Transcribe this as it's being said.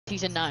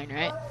season 9,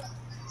 right?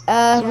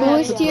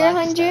 Who's tier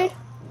 100?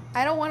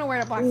 I don't want to wear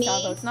the black Me?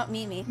 style though. It's not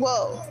Mimi.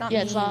 Whoa. It's not Yeah,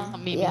 Mimi. it's not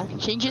me. Yeah.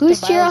 Change it Who's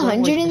to tier Bio's own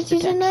 100 voice, in Mr.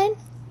 season Tex.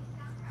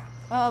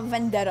 9?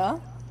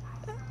 Vendetta.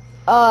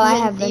 Oh, I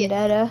have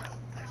Vendetta.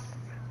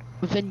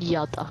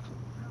 Vinyata.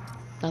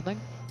 Nothing?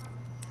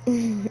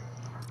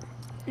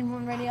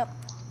 Everyone ready up?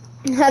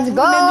 Let's We're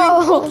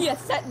go! doing a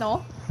set,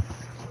 no?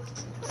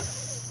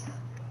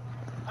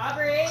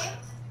 Aubrey,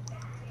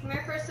 come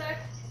here for a sec.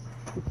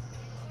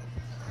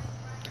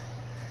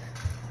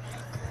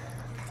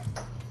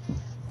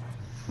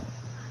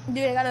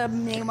 Dude, I got a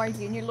Neymar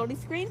Jr. loading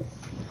screen.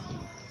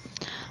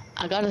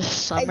 I got a I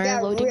summer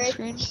got loading Rick.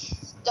 screen.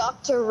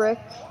 Dr. Rick.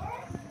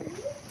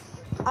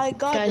 I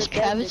got Guys, the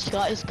Travis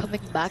Scott is coming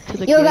back to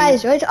the Yo game.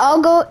 guys, let's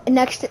all go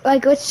next,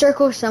 like let's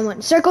circle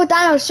someone. Circle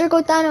Thanos,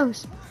 circle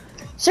Thanos.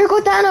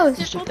 Circle Thanos.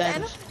 Mr.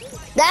 Thanos.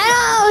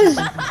 Thanos!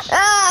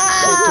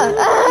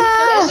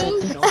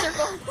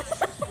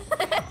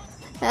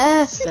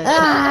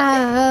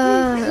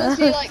 Must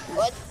be like,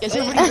 what? Yes,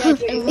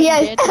 everybody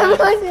Yes,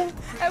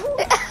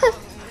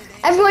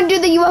 everyone do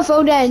the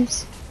UFO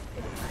dance.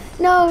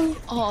 No.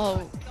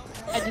 Oh,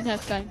 I didn't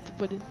have time to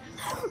put it.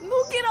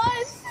 Look at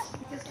us!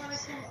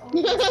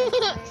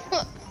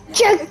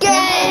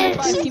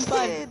 Chickens! Team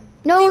 5.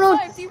 No, no,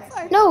 Team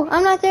 5. no,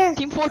 I'm not there.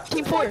 Team 4.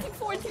 Team 4. Team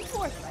 4, Team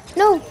 4.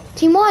 No,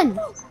 team 1.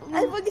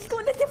 Everybody's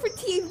going to different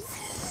teams.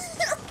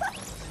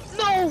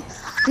 No.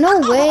 No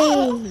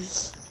way.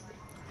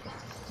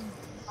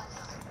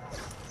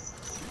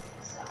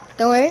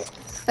 Don't worry.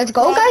 Let's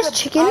go, guys.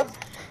 Chicken.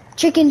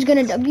 Chicken's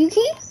gonna W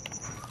key.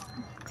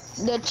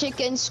 The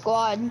chicken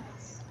squad.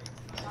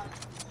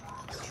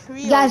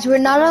 Guys, we're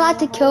not allowed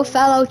to kill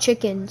fellow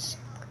chickens.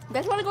 You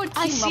guys want to go team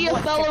I see a rumble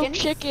with fellow chickens?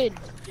 chicken.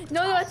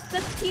 No,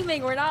 that's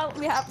teaming. We're not.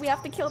 We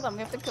have to kill them. We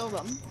have to kill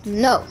them.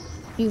 No,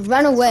 you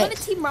run I'm away. gonna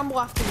team rumble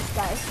after this,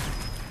 guys.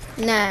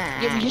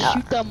 Nah. Yeah, we just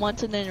shoot them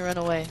once and then run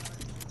away.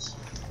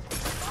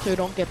 So we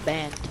don't get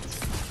banned.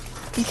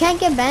 You can't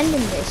get banned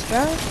in this, bro.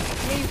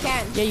 Yeah, you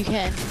can. Yeah, you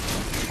can.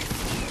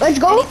 Let's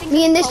go. Anything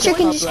Me and this that's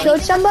chicken public- just killed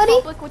anything that's somebody.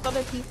 Public with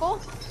other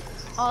people,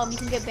 you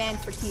can get banned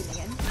for teaming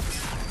in.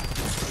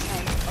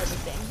 And other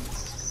things.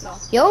 So.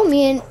 Yo,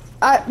 me and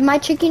my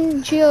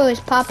chicken trio is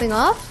popping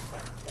off.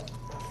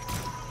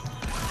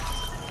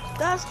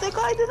 That's the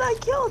guy that I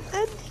killed.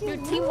 Then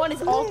Dude, team 1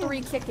 is all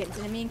 3 chickens,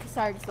 and me and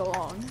Kasar is still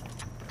on.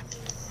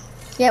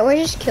 Yeah, we're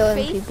just killing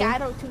Face people.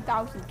 Gato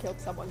 2000 killed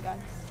someone, guys.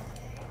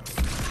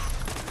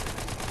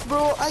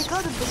 Bro, I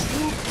got a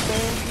bazooka,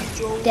 man,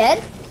 Joe.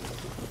 Dead?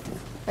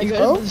 You Let's got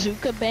go. a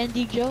bazooka,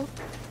 Bandy Joe?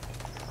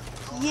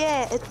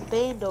 Yeah, it's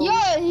Bando.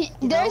 Yo,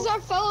 there's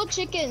our fellow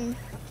chicken.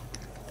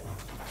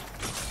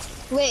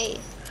 Wait,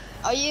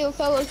 are you a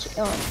fellow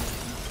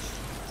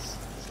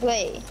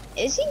Wait,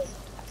 is he?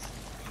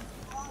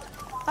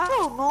 I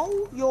don't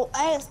know. Your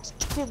ass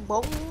chicken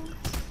bone.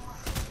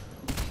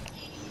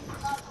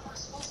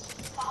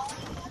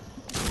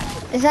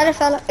 Is that a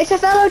fellow? It's a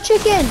fellow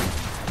chicken.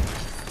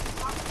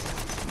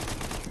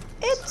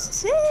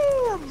 It's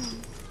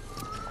him.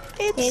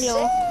 It's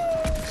Hello.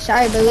 him.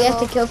 Sorry, but we have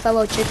to kill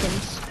fellow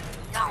chickens.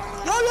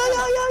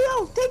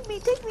 Yo. Take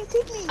me.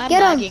 I'm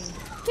Get 'em. lagging.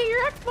 Get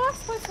your Xbox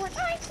for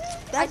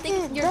Fortnite. That's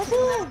it. you're That's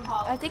it.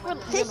 I think we're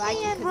Take me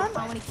lagging and because run. of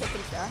how many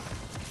chickens there are.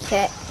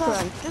 Okay.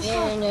 Just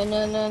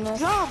No, no.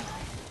 jump.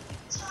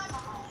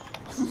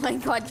 Oh my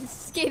god, this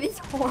skate is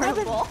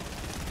horrible.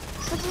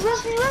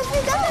 Rush me.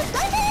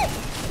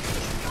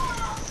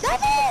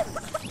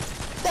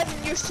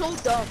 Devin, you're so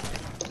dumb.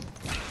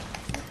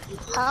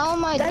 How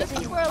am I I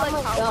think we're like,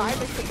 how are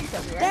the chickens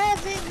everywhere?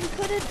 Devin, you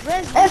couldn't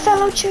dress A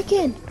fellow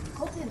chicken.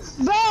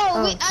 Bro,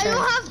 Oh, I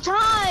don't have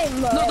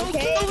time. No,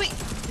 okay? no, wait.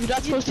 You're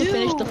not supposed to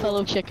finish the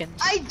fellow chickens.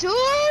 I do?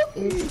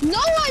 No,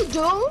 I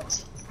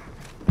don't.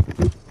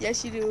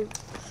 Yes, you do.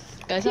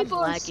 Guys, People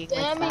I'm are lagging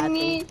like spamming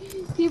me.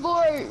 badly. People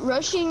are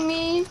rushing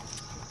me.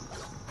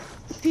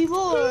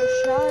 People are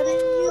shouting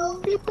you.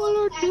 People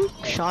are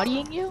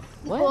shottying you?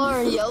 People What?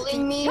 are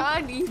yelling me.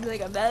 Johnny's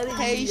like a million.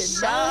 Hey,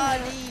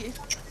 Shawty.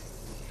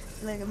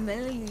 Like a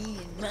million.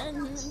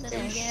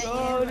 Hey,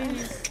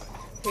 Shawty.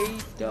 Hey,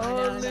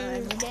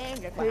 darling.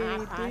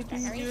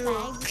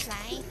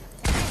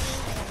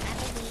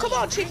 Come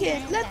on,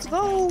 chicken. Let's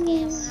go.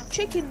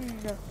 Chicken.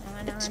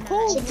 It's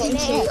cold. Chicken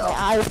trio.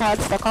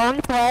 iPod's stuck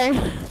on play.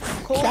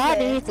 Cold,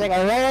 man. like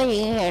a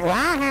really.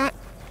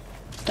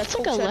 That's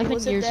like Hope Shawty 11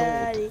 was a years old.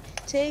 daddy.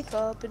 Take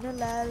up in a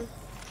ladder.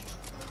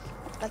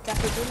 Like I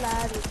hit the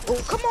ladder.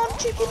 Oh, come on,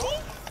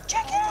 chickeny.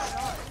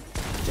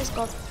 Chicken. Just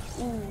got.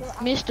 Ooh.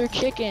 Mr.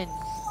 Chicken.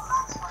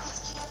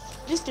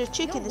 Mr.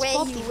 Chicken No is way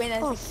popping you win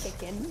as off. a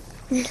chicken.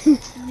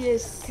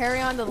 Yes.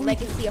 Carry on the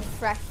legacy of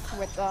Fresh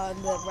with the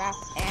rap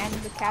and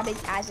the cabbage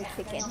as a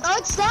chicken. Oh,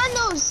 it's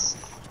Thanos.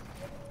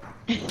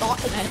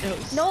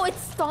 Thanos. No,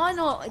 it's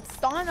Thanos. It's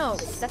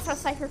Thanos. That's how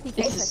Cypher PK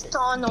It's says it.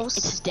 Thanos.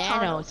 It's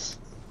Danos.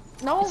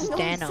 No, it's no,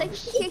 Thanos. Cypher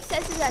PK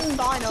says it as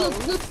Thanos.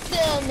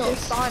 Thanos.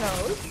 It's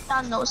Thanos.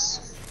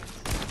 Thanos.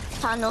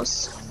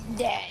 Thanos.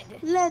 Dead.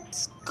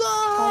 Let's go.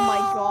 Oh my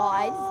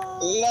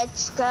god.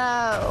 Let's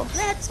go.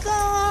 Let's go.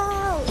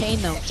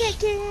 Thanos.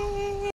 Chicken.